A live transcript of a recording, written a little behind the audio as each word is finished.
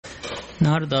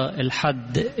النهاردة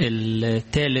الحد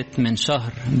الثالث من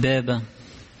شهر بابا،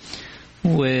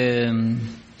 وزي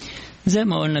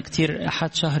ما قلنا كتير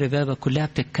أحد شهر بابا كلها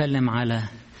بتتكلم على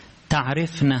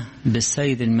تعرفنا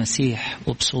بالسيد المسيح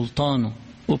وبسلطانه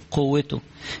وبقوته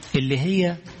اللي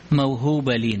هي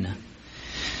موهوبة لينا.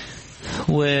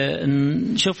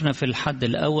 وشفنا في الحد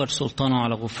الأول سلطانه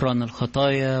على غفران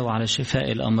الخطايا وعلى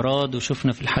شفاء الأمراض،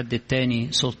 وشفنا في الحد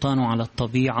الثاني سلطانه على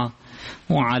الطبيعة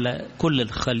وعلى كل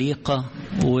الخليقة،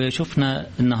 وشفنا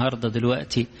النهاردة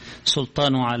دلوقتي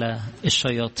سلطانه على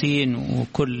الشياطين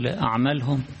وكل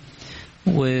أعمالهم،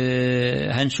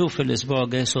 وهنشوف الأسبوع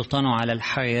الجاي سلطانه على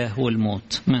الحياة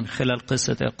والموت من خلال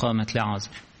قصة إقامة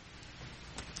لعازر.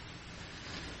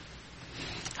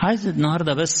 عايز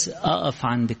النهاردة بس أقف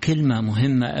عند كلمة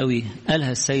مهمة قوي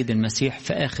قالها السيد المسيح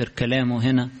في آخر كلامه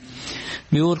هنا،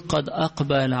 بيقول قد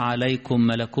أقبل عليكم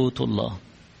ملكوت الله.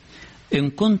 إن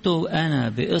كنت أنا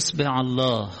بإصبع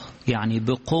الله يعني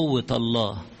بقوة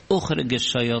الله أخرج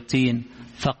الشياطين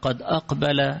فقد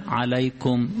أقبل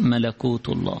عليكم ملكوت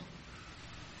الله.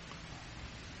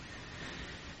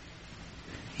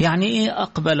 يعني إيه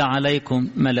أقبل عليكم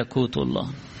ملكوت الله؟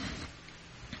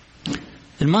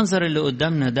 المنظر اللي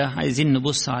قدامنا ده عايزين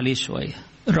نبص عليه شوية.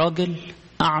 راجل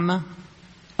أعمى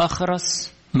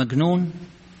أخرس مجنون،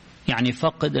 يعني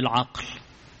فاقد العقل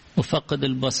وفاقد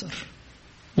البصر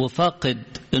وفاقد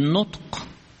النطق.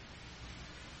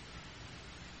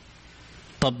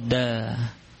 طب ده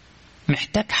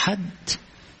محتاج حد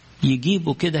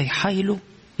يجيبه كده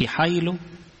يحايله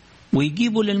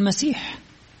ويجيبه للمسيح.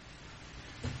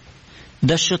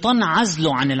 ده الشيطان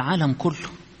عزله عن العالم كله،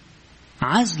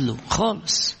 عزله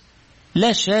خالص،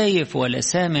 لا شايف ولا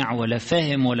سامع ولا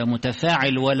فاهم ولا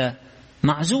متفاعل ولا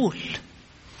معزول.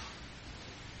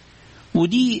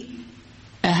 ودي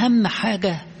أهم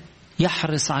حاجة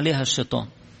يحرص عليها الشيطان،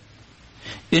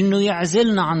 إنه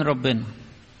يعزلنا عن ربنا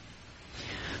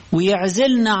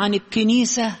ويعزلنا عن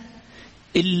الكنيسة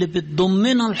اللي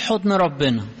بتضمنا لحضن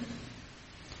ربنا،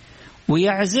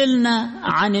 ويعزلنا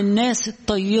عن الناس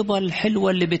الطيبة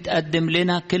الحلوة اللي بتقدم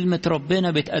لنا كلمة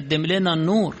ربنا، بتقدم لنا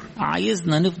النور.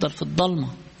 عايزنا نفضل في الضلمة،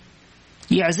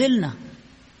 يعزلنا.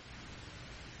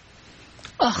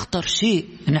 أخطر شيء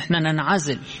إن احنا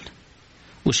ننعزل،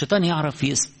 والشيطان يعرف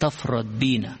يستفرد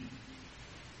بينا.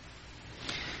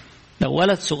 لو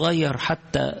ولد صغير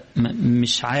حتى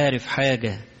مش عارف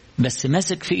حاجة بس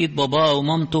ماسك في ايد باباه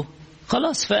ومامته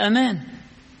خلاص في أمان.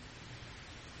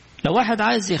 لو واحد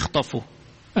عايز يخطفه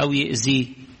أو يأذيه،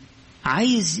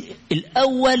 عايز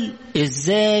الأول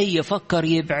إزاي يفكر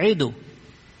يبعده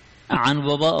عن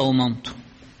باباه أو مامته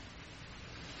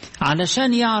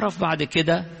علشان يعرف بعد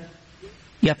كده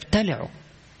يبتلعه.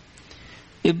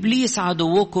 إبليس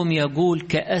عدوكم يقول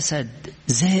كأسد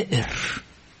زائر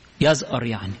يزأر،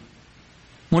 يعني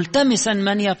ملتمسا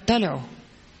من يبتلعه.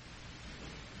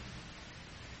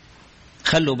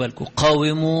 خلوا بالكم،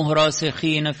 قاوموه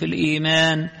راسخين في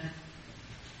الإيمان،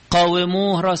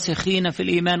 قاوموه راسخين في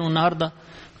الإيمان. والنهاردة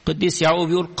قديس يعقوب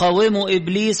يقول قاوموا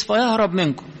إبليس فيهرب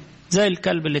منكم، زي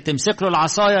الكلب اللي تمسك له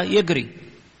العصاية يجري.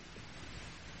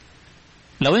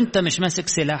 لو أنت مش ماسك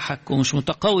سلاحك ومش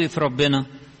متقوي في ربنا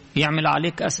يعمل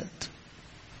عليك أسد.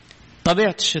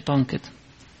 طبيعة الشيطان كده.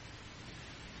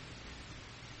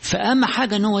 فأهم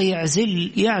حاجة أنه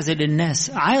يعزل الناس،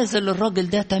 عازل الراجل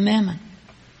ده تماما.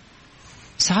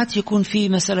 ساعات يكون في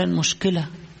مثلا مشكلة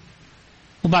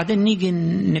وبعدين نيجي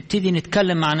نبتدي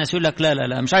نتكلم مع ناس يقول لك لا لا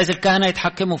لا مش عايز الكهنة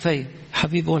يتحكموا فيا.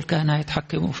 حبيبي، هو الكهنة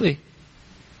يتحكموا في ايه؟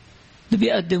 ده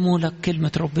بيقدموا لك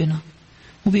كلمة ربنا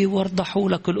وبيوضحوا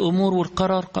لك الأمور،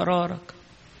 والقرار قرارك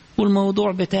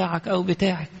والموضوع بتاعك أو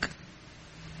بتاعك.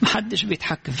 محدش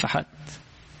بيتحكم في حد،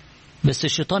 بس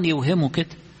الشيطان يوهمه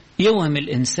كده، يوهم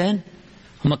الإنسان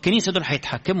هما الكنيسة دول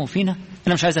هيتحكموا فينا.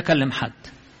 أنا مش عايز أكلم حد.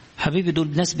 حبيبي، دول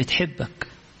ناس بتحبك،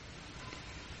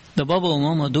 ده بابا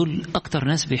وماما دول أكتر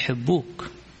ناس بيحبوك،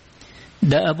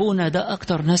 ده أبونا ده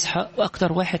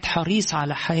أكتر واحد حريص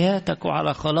على حياتك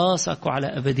وعلى خلاصك وعلى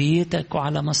أبديتك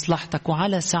وعلى مصلحتك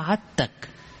وعلى سعادتك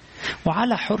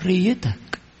وعلى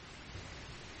حريتك.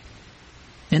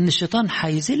 إن الشيطان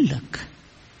هيذلك.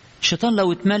 الشيطان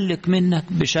لو اتملك منك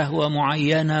بشهوة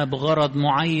معينة بغرض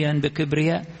معين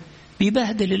بكبرياء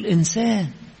بيبهدل الإنسان.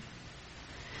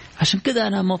 عشان كده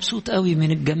أنا مبسوط قوي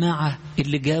من الجماعة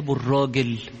اللي جابوا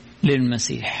الراجل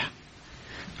للمسيح.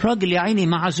 راجل يا عيني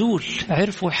معزول،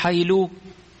 عرفوا يحيلوه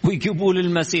ويجيبوه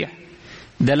للمسيح.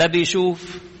 ده لا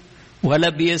بيشوف ولا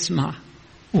بيسمع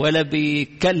ولا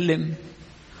بيتكلم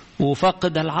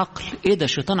وفقد العقل. ايه ده؟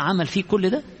 الشيطان عمل فيه كل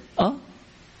ده؟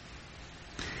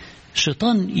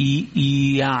 الشيطان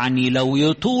يعني لو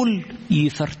يطول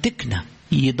يفرتكنا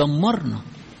يدمرنا.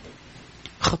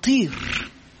 خطير.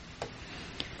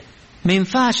 ما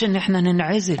ينفعش ان احنا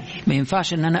ننعزل، ما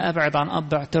ينفعش ان انا ابعد عن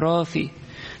اب اعترافي،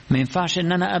 ما ينفعش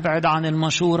ان انا ابعد عن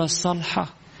المشورة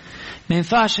الصالحة، ما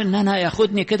ينفعش ان انا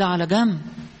ياخدني كده على جنب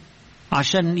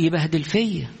عشان يبهدل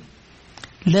فيا.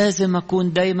 لازم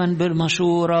اكون دايما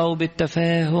بالمشورة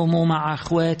وبالتفاهم ومع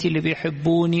اخواتي اللي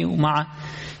بيحبوني ومع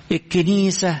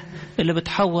الكنيسة اللي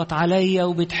بتحوط عليا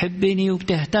وبتحبني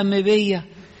وبتهتم بيا.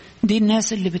 دي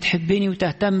الناس اللي بتحبني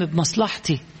وتهتم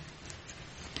بمصلحتي،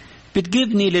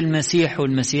 بتجيبني للمسيح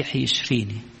والمسيح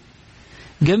يشفيني.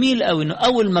 جميل قوي انه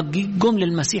اول ما جم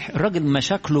للمسيح الراجل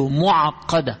مشاكله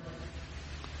معقدة،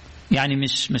 يعني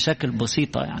مش مشاكل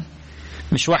بسيطة، يعني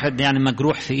مش واحد يعني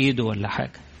مجروح في ايده ولا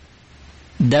حاجة،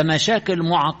 ده مشاكل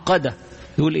معقدة.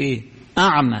 يقول ايه؟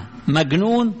 اعمى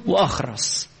مجنون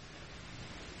واخرس.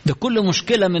 ده كل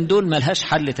مشكلة من دول ملهاش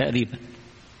حل تقريبا،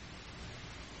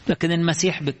 لكن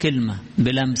المسيح بكلمة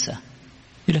بلمسة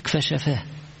يقولك فشفاه.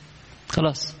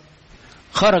 خلاص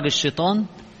خرج الشيطان،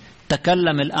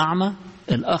 تكلم الأعمى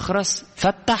الأخرس،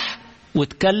 فتح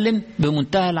واتكلم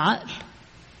بمنتهى العقل،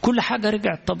 كل حاجة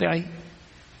رجعت طبيعية.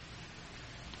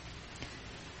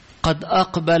 قد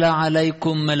أقبل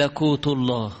عليكم ملكوت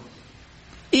الله.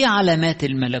 إيه علامات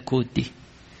الملكوت دي؟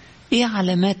 إيه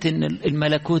علامات إن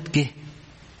الملكوت جه؟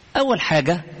 أول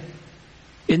حاجة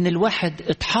إن الواحد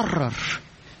اتحرر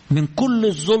من كل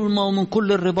الظلمة ومن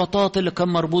كل الرباطات اللي كان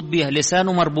مربوط بيها.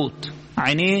 لسانه مربوط،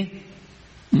 عينيه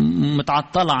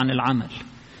متعطلة عن العمل،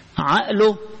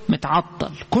 عقله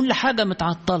متعطل، كل حاجة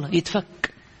متعطلة،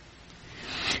 يتفك.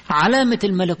 علامة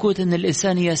الملكوت إن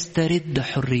الإنسان يسترد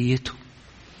حريته،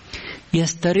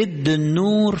 يسترد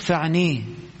النور في عينيه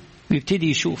ويبتدي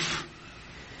يشوف،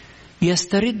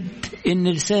 يسترد إن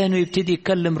لسانه يبتدي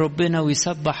يكلم ربنا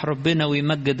ويسبح ربنا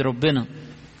ويمجد ربنا.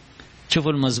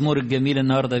 شوفوا المزمور الجميل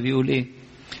النهاردة بيقول إيه؟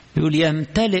 بيقول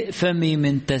يمتلئ فمي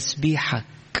من تسبيحك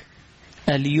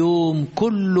اليوم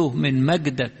كله، من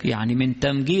مجدك يعني من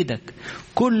تمجيدك،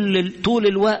 طول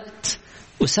الوقت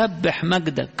أسبح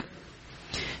مجدك.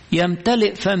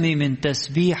 يمتلئ فمي من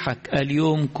تسبيحك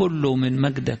اليوم كله من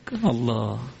مجدك.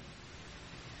 الله،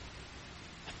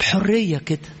 بحرية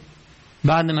كده.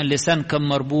 بعد ما اللسان كان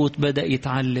مربوط بدأ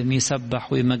يتعلم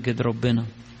يسبح ويمجد ربنا.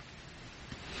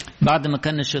 بعد ما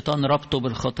كان الشيطان ربطه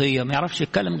بالخطية ما يعرفش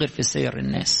يتكلم غير في سير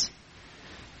الناس،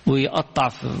 ويقطع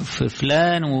في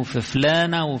فلان وفي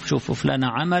فلانة، وشوفوا فلانة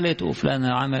عملت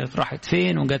وفلانة عملت راحت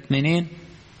فين وجت منين.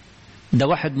 ده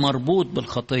واحد مربوط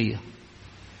بالخطية،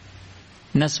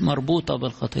 ناس مربوطة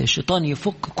بالخطية. الشيطان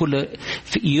يفك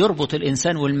يربط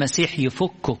الإنسان والمسيح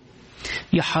يفكه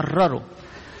يحرره.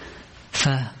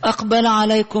 فأقبل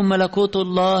عليكم ملكوت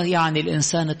الله، يعني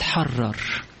الإنسان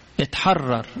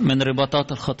اتحرر من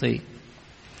رباطات الخطية.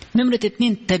 نمرة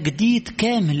 2، تجديد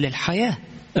كامل للحياة.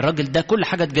 الراجل ده كل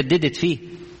حاجة اتجددت فيه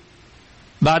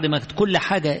بعد ما كانت كل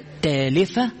حاجة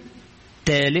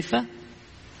تالفة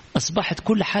أصبحت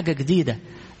كل حاجة جديدة.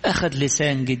 أخذ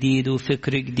لسان جديد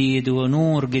وفكر جديد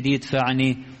ونور جديد في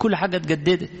عينيه، كل حاجة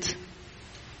اتجددت.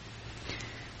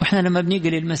 وإحنا لما بنيجي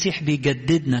للمسيح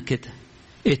بيجددنا كده.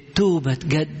 التوبة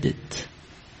تجدد،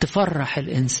 تفرح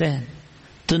الإنسان،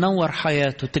 تنور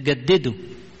حياته،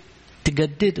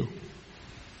 تجدده.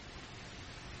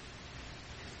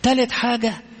 ثالث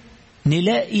حاجة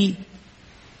نلاقي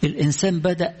الإنسان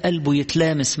بدأ قلبه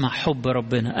يتلامس مع حب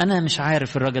ربنا. أنا مش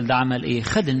عارف الراجل ده عمل إيه،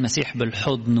 خد المسيح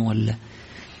بالحضن ولا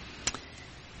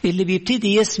اللي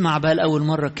بيبتدي يسمع بقى لأول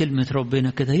مرة كلمة ربنا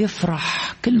كده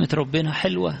يفرح. كلمة ربنا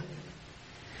حلوة،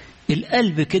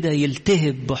 القلب كده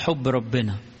يلتهب بحب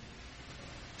ربنا.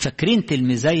 فاكرين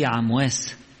تلميذي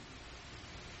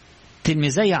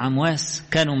عمواس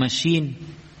كانوا ماشيين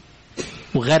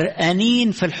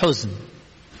وغرقانين في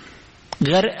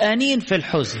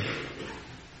الحزن.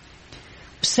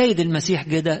 السيد المسيح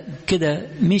كده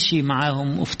مشي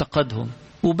معاهم وافتقدهم،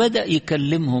 وبدأ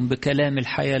يكلمهم بكلام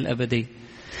الحياة الأبدية.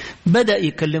 بدأ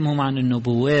يكلمهم عن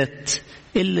النبوات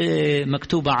اللي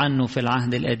مكتوبة عنه في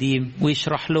العهد القديم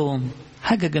ويشرح لهم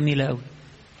حاجة جميلة قوي.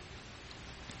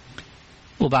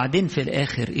 وبعدين في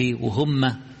الآخر إيه؟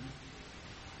 وهم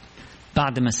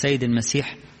بعد ما السيد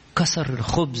المسيح كسر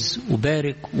الخبز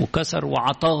وبارك وكسر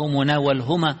وعطاهم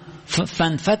وناولهما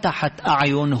فانفتحت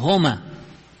أعينهما.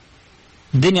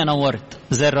 الدنيا نورت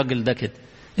زي الراجل ده كده،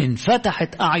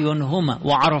 انفتحت أعينهما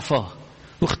وعرفاه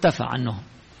واختفى عنهم.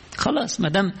 خلاص ما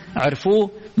دام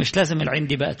عرفوه مش لازم العين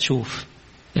دي بقى تشوف،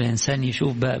 الإنسان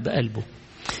يشوف بقى بقلبه.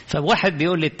 فواحد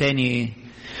بيقول للتاني إيه؟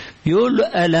 يقول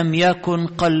له ألم يكن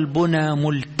قلبنا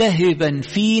ملتهبا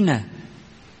فينا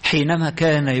حينما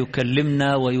كان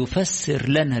يكلمنا ويفسر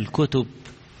لنا الكتب؟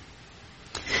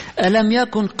 ألم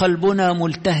يكن قلبنا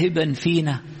ملتهبا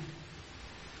فينا؟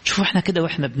 شوفوا احنا كده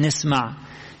واحنا بنسمع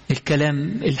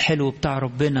الكلام الحلو بتاع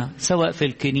ربنا، سواء في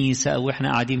الكنيسة أو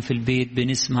إحنا قاعدين في البيت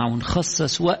بنسمع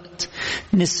ونخصص وقت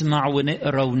نسمع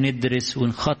ونقرأ وندرس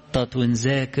ونخطط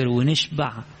ونذاكر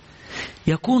ونشبع،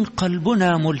 يكون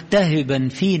قلبنا ملتهبا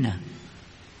فينا،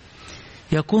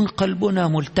 يكون قلبنا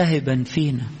ملتهبا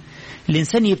فينا.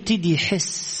 الإنسان يبتدي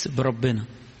يحس بربنا،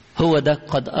 هو ده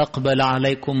قد أقبل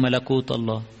عليكم ملكوت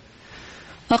الله.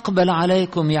 أقبل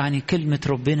عليكم يعني كلمة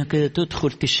ربنا كده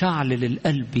تدخل تشعل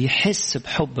القلب، يحس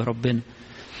بحب ربنا.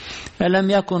 ألم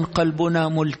يكن قلبنا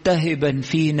ملتهبا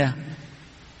فينا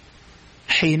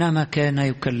حينما كان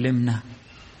يكلمنا.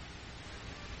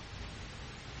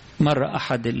 مرة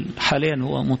أحد حاليا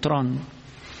هو مطران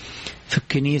في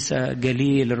الكنيسة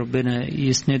جليل، ربنا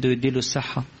يسنده ويديله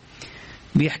الصحة،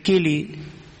 بيحكي لي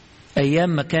أيام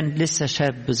ما كان لسه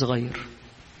شاب صغير،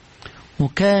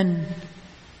 وكان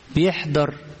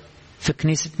بيحضر في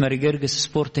كنيسة ماري جرجس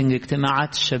سبورتنج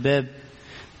اجتماعات الشباب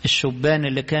الشبان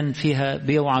اللي كان فيها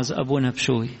بيوعظ أبونا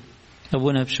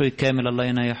بشوي كامل الله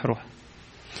ينايح روحه.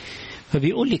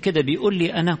 فبيقول لي كده، بيقول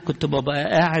لي أنا كنت ببقى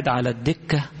قاعد على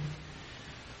الدكة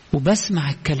وبسمع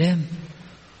الكلام،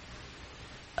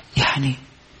 يعني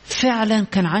فعلا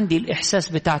كان عندي الإحساس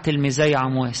بتاعت المزايا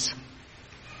عمواس،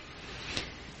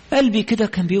 قلبي كده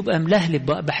كان بيبقى ملهلب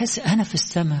بقى، بحس أنا في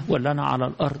السماء ولا أنا على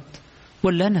الأرض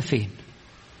ولا أنا فين.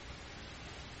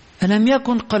 ألم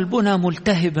يكن قلبنا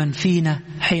ملتهبا فينا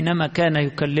حينما كان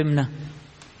يكلمنا.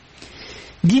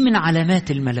 دي من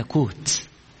علامات الملكوت.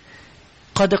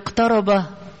 قد اقترب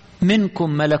منكم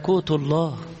ملكوت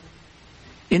الله،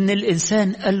 إن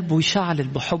الإنسان قلبه يشعل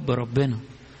بحب ربنا،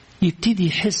 يبتدي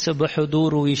يحس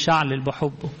بحضوره ويشعل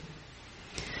بحبه.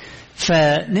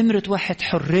 فنمرة 1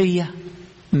 حرية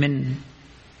من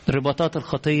رباطات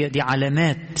الخطية، دي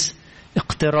علامات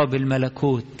اقتراب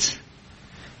الملكوت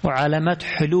وعلامات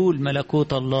حلول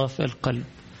ملكوت الله في القلب.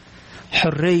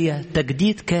 حرية،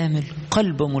 تجديد كامل،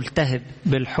 قلب ملتهب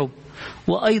بالحب،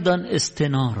 وأيضا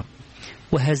استنارة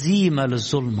وهزيمة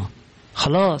للظلمة.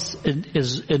 خلاص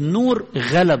النور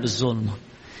غلب الظلمة،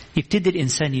 يبتدي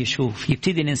الإنسان يشوف،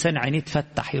 يبتدي الإنسان عينيه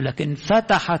تفتح، لكن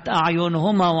فتحت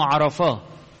أعينهما وعرفاه.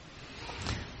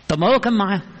 طب ما هو كان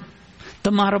معاه،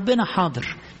 طب مع ربنا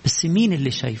حاضر، بس مين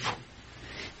اللي شايفه؟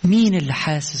 مين اللي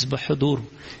حاسس بحضوره؟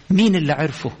 مين اللي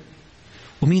عرفه؟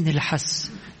 ومين اللي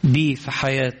حس بيه في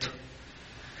حياته؟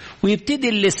 ويبتدي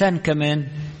اللسان كمان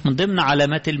من ضمن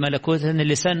علامات الملكوت، ان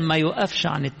اللسان ما يوقفش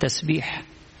عن التسبيح.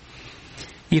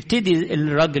 يبتدي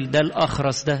الراجل ده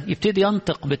الأخرس ده يبتدي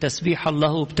ينطق بتسبيح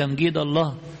الله وبتمجيد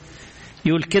الله.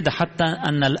 يقول كده حتى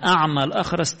أن الأعمى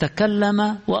الأخرس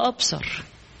تكلم وأبصر.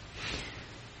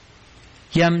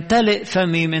 يمتلئ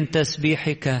فمي من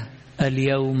تسبيحك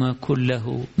اليوم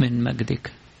كله من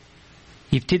مجدك.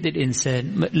 يبتدي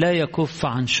الإنسان لا يكف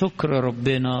عن شكر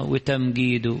ربنا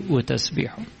وتمجيده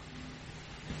وتسبيحه.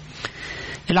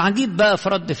 العجيب بقى في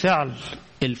رد فعل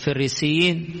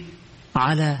الفريسيين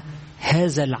على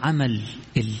هذا العمل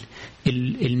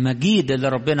المجيد اللي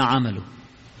ربنا عمله.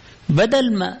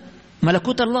 بدل ما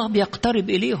ملكوت الله بيقترب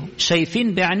إليهم،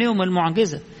 شايفين بعينيهم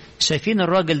المعجزة، شايفين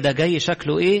الراجل ده جاي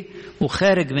شكله إيه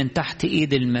وخارج من تحت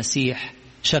إيد المسيح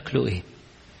شكله إيه،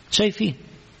 شايفين.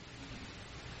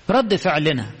 رد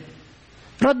فعلنا،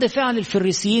 رد فعل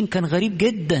الفريسيين كان غريب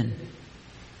جدا.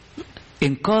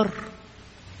 إنكار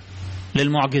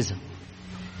للمعجزة،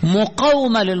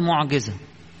 مقاومة للمعجزة،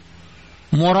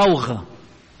 مراوغة.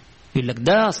 يقول لك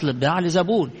ده أصل ده على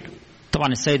زبول. طبعا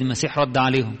السيد المسيح رد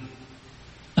عليهم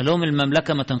قال لهم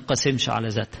المملكة ما تنقسمش على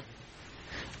ذاتها.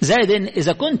 زائد إن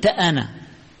إذا كنت أنا،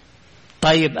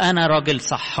 طيب أنا راجل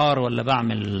سحار ولا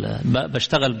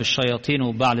بشتغل بالشياطين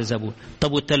وبعل زبول،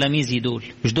 طب والتلاميذي دول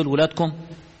مش دول ولادكم؟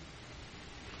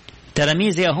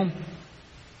 تلاميذي هم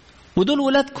ودول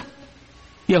ولادكم،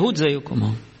 يهود زيكم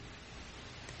هم،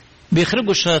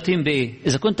 بيخرجوا الشياطين بإيه؟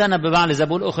 إذا كنت أنا ببعل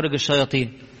زبول أخرج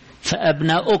الشياطين،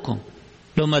 فأبناؤكم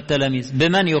لهم التلاميذ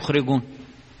بمن يخرجون؟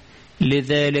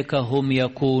 لذلك هم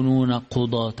يكونون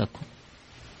قضاتكم.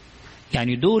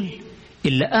 يعني دول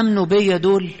اللي أمنوا بيا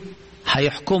دول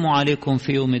هيحكموا عليكم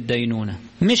في يوم الدينونة.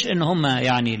 مش إن هم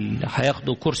يعني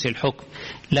هياخدوا كرسي الحكم،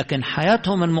 لكن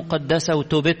حياتهم المقدسة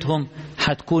وتوبتهم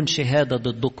هتكون شهادة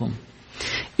ضدكم.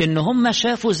 إن هم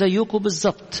شافوا زيكم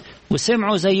بالضبط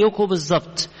وسمعوا زيكم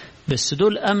بالضبط، بس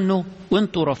دول أمنوا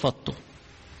وانتوا رفضتوا.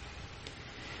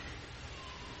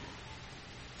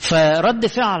 فرد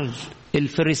فعل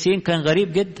الفريسيين كان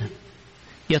غريب جدا.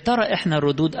 يا ترى احنا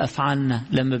ردود أفعالنا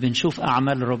لما بنشوف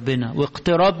أعمال ربنا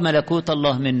واقتراب ملكوت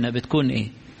الله منا بتكون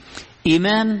ايه؟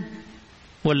 إيمان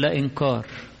ولا إنكار؟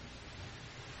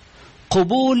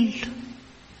 قبول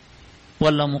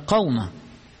ولا مقاومة؟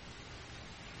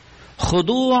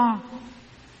 خضوع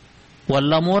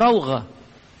ولا مراوغة؟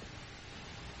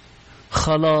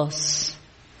 خلاص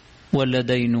ولا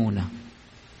دينونة.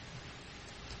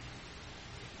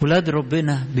 ولاد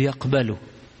ربنا بيقبلوا،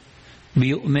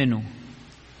 بيؤمنوا،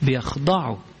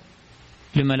 بيخضعوا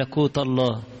لملكوت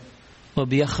الله،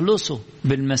 وبيخلصوا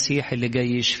بالمسيح اللي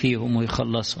جاي يشفيهم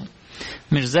ويخلصهم،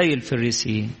 مش زي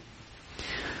الفريسيين.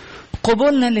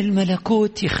 قبولنا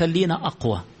للملكوت يخلينا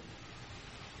أقوى،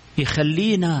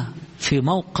 يخلينا في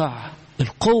موقع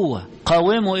القوة،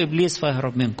 قاوموا إبليس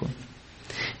فيهرب منكم.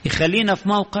 يخلينا في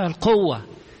موقع القوة،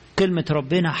 كلمة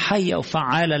ربنا حية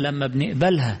وفعالة لما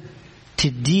بنقبلها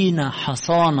تدينا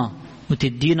حصانة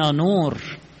وتدينا نور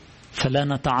فلا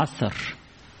نتعثر.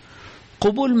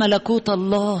 قبول ملكوت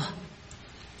الله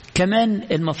كمان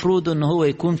المفروض أنه هو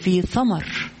يكون فيه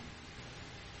ثمر.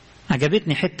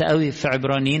 عجبتني حتة قوي في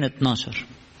عبرانيين 12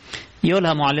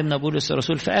 يقولها معلمنا بولس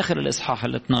الرسول في آخر الإصحاح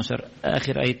 12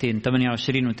 آخر آيتين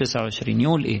 28 و 29.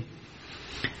 يقول إيه؟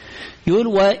 يقول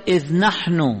وإذ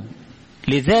نحن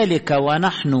لذلك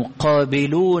ونحن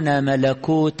قابلون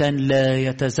ملكوتا لا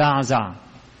يتزعزع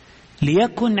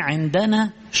ليكن عندنا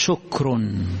شكر.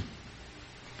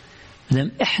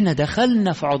 احنا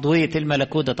دخلنا في عضوية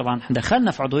الملكوت ده، طبعا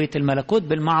دخلنا في عضوية الملكوت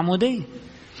بالمعمودية،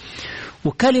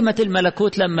 وكلمة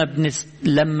الملكوت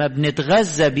لما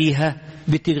بنتغذى بيها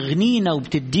بتغنينا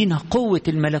وبتدينا قوة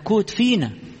الملكوت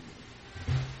فينا.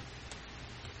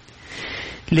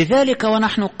 لذلك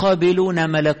ونحن قابلون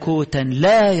ملكوتا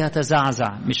لا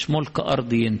يتزعزع، مش ملك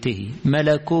أرضي ينتهي،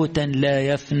 ملكوتا لا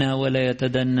يفنى ولا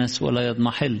يتدنس ولا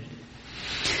يضمحل.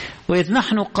 وإذ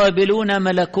نحن قابلون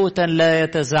ملكوتا لا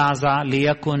يتزعزع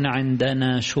ليكن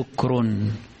عندنا شكر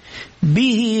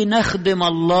به نخدم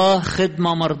الله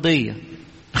خدمة مرضية.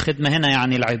 الخدمة هنا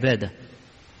يعني العبادة.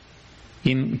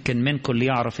 يمكن منكم اللي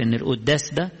يعرف ان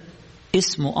القداس ده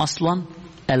اسمه أصلا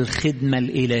الخدمة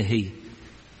الإلهية.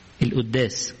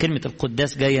 القداس، كلمة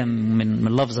القداس جاية من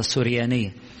اللفظة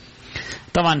السوريانية.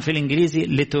 طبعا في الإنجليزي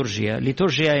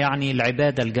ليتورجيا يعني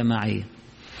العبادة الجماعية.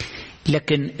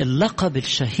 لكن اللقب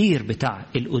الشهير بتاع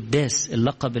القداس،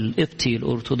 اللقب القبطي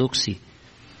الأرثوذكسي،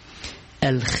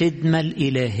 الخدمة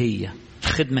الإلهية.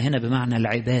 الخدمة هنا بمعنى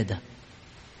العبادة،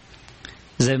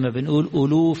 زي ما بنقول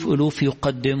ألوف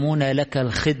يقدمون لك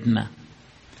الخدمة.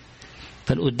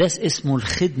 فالقداس اسمه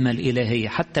الخدمة الإلهية.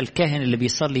 حتى الكاهن اللي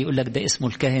بيصلي يقول لك ده اسمه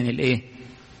الكاهن الإيه؟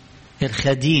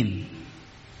 الخديم.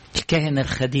 الكاهن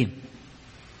الخديم.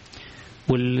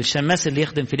 والشماس اللي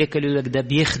يخدم في الهيكل يقول لك ده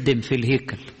بيخدم في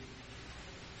الهيكل،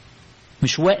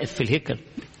 مش واقف في الهيكل،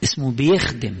 اسمه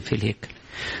بيخدم في الهيكل.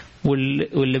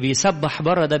 واللي بيسبح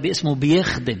بره ده باسمه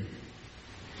بيخدم.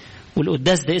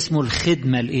 والقداس ده اسمه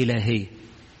الخدمة الإلهية.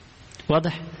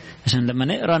 واضح؟ عشان لما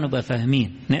نقرأ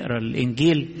نقرأ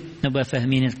الإنجيل نبقى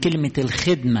فاهمين كلمة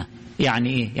الخدمة يعني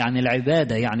إيه. يعني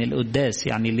العبادة، يعني القداس،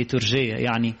 يعني الليتورجية،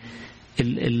 يعني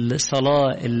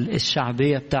الصلاة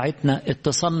الشعبية بتاعتنا،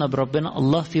 اتصلنا بربنا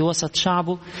الله في وسط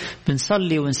شعبه،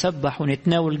 بنصلي ونسبح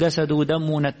ونتناول جسده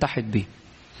ودمه ونتحد به.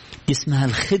 دي اسمها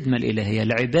الخدمة الإلهية،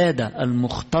 العبادة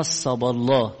المختصة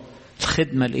بالله،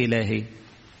 الخدمة الإلهية.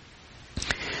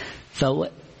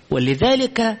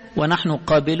 ولذلك ونحن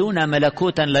قابلون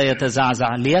ملكوتا لا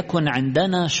يتزعزع ليكن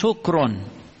عندنا شكر.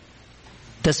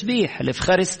 تسبيح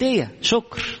الإفخارستية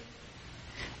شكر.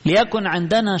 ليكن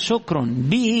عندنا شكر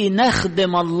به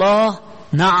نخدم الله،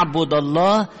 نعبد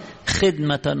الله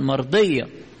خدمة مرضية.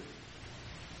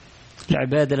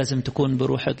 العبادة لازم تكون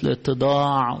بروح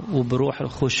الاتضاع وبروح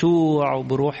الخشوع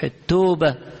وبروح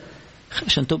التوبة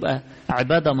عشان تبقى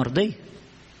عبادة مرضية،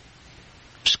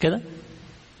 مش كده؟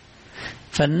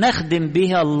 فلنخدم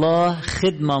بها الله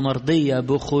خدمة مرضية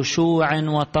بخشوع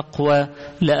وتقوى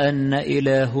لأن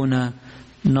إلهنا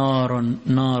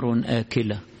نار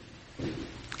آكلة.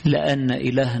 لأن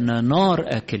إلهنا نار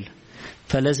آكلة،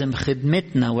 فلازم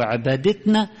خدمتنا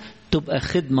وعبادتنا تبقى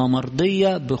خدمة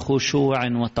مرضية بخشوع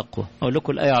وتقوى. أقول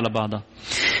لكم الآية على بعضها.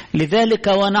 لذلك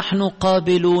ونحن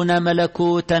قابلون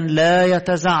ملكوتا لا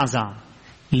يتزعزع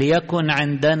ليكن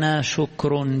عندنا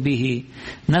شكر به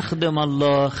نخدم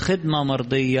الله خدمة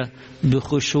مرضية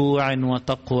بخشوع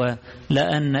وتقوى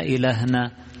لأن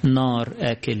إلهنا نار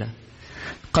آكلة.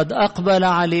 قد أقبل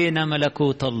علينا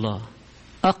ملكوت الله،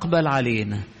 أقبل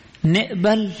علينا،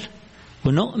 نقبل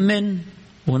ونؤمن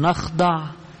ونخضع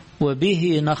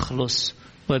وبه نخلص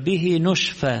وبه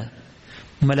نشفى.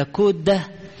 ملكوت ده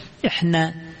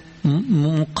احنا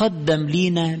مقدم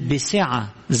لينا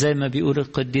بسعة، زي ما بيقول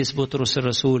القديس بطرس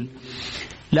الرسول،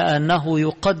 لأنه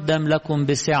يقدم لكم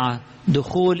بسعة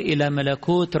دخول إلى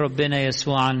ملكوت ربنا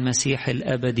يسوع المسيح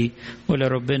الأبدي.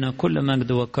 ولربنا كل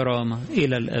مجد وكرامة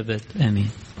إلى الأبد آمين.